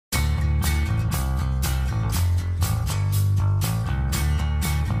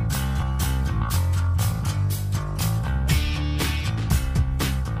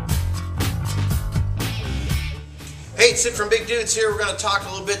Sid from Big Dudes here. We're going to talk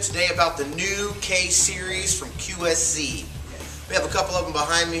a little bit today about the new K Series from QSC. We have a couple of them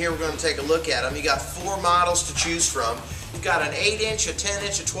behind me here. We're going to take a look at them. You got 4 models to choose from. You've got an 8-inch, a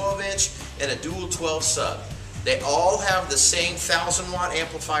 10-inch, a 12-inch, and a dual 12 sub. They all have the same 1,000-watt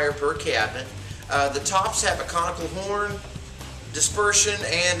amplifier per cabinet. The tops have a conical horn, dispersion,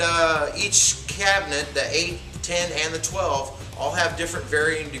 and each cabinet, the 8, 10, and the 12, all have different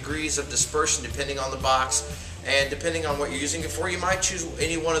varying degrees of dispersion depending on the box and depending on what you're using it for. You might choose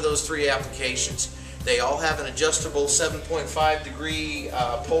any one of those 3 applications. They all have an adjustable 7.5 degree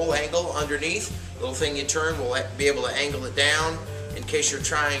pole angle underneath. The little thing you turn will be able to angle it down in case you're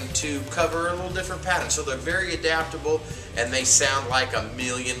trying to cover a little different pattern. So they're very adaptable and they sound like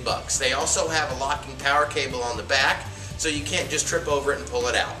 $1,000,000. They also have a locking power cable on the back, so you can't just trip over it and pull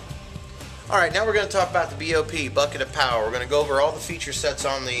it out. Alright, now we're going to talk about the BOP, bucket of power. We're going to go over all the feature sets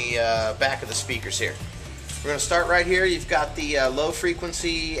on the back of the speakers here. We're going to start right here. You've got the low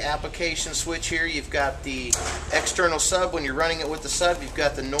frequency application switch here. You've got the external sub when you're running it with the sub. You've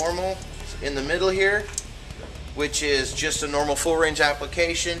got the normal in the middle here, which is just a normal full range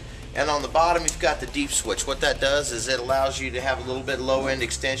application. And on the bottom you've got the deep switch. What that does is it allows you to have a little bit low end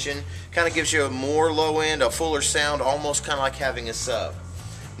extension. Kind of gives you a more low end, a fuller sound, almost kind of like having a sub.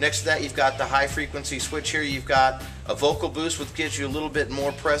 Next to that you've got the high frequency switch here. You've got a vocal boost, which gives you a little bit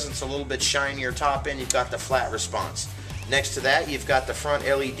more presence, a little bit shinier top end. You've got the flat response. Next to that you've got the front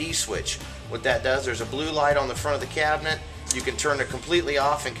LED switch. What that does, there's a blue light on the front of the cabinet. You can turn it completely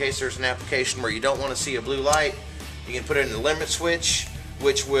off in case there's an application where you don't want to see a blue light. You can put it in the limit switch,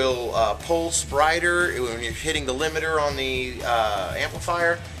 which will pulse brighter when you're hitting the limiter on the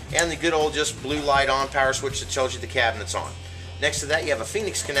amplifier, and the good old just blue light on power switch that tells you the cabinet's on. Next to that you have a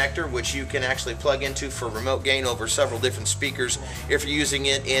Phoenix connector, which you can actually plug into for remote gain over several different speakers if you're using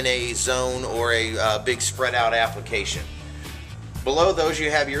it in a zone or a big spread out application. Below those you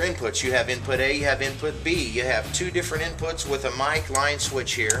have your inputs. You have input A, you have input B. You have 2 different inputs with a mic line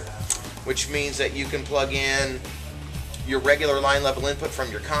switch here, which means that you can plug in your regular line level input from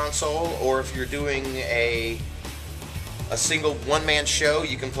your console, or if you're doing a single one-man show,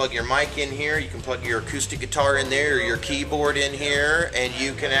 you can plug your mic in here, you can plug your acoustic guitar in there, or your keyboard in here, and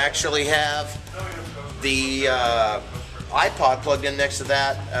you can actually have the iPod plugged in next to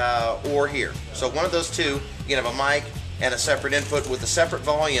that or here. So one of those 2, you can have a mic and a separate input with a separate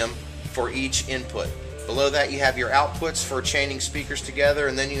volume for each input. Below that you have your outputs for chaining speakers together,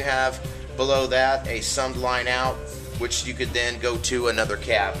 and then you have below that a summed line out, which you could then go to another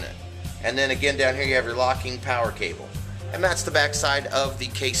cabinet. And then again down here you have your locking power cable. And that's the backside of the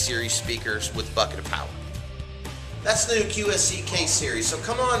K Series speakers with bucket of power. That's the new QSC K Series. So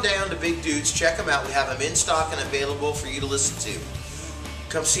come on down to Big Dudes, check them out. We have them in stock and available for you to listen to.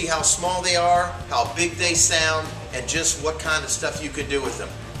 Come see how small they are, how big they sound, and just what kind of stuff you can do with them.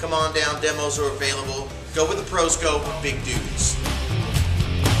 Come on down, demos are available. Go where the pros go, Big Dudes.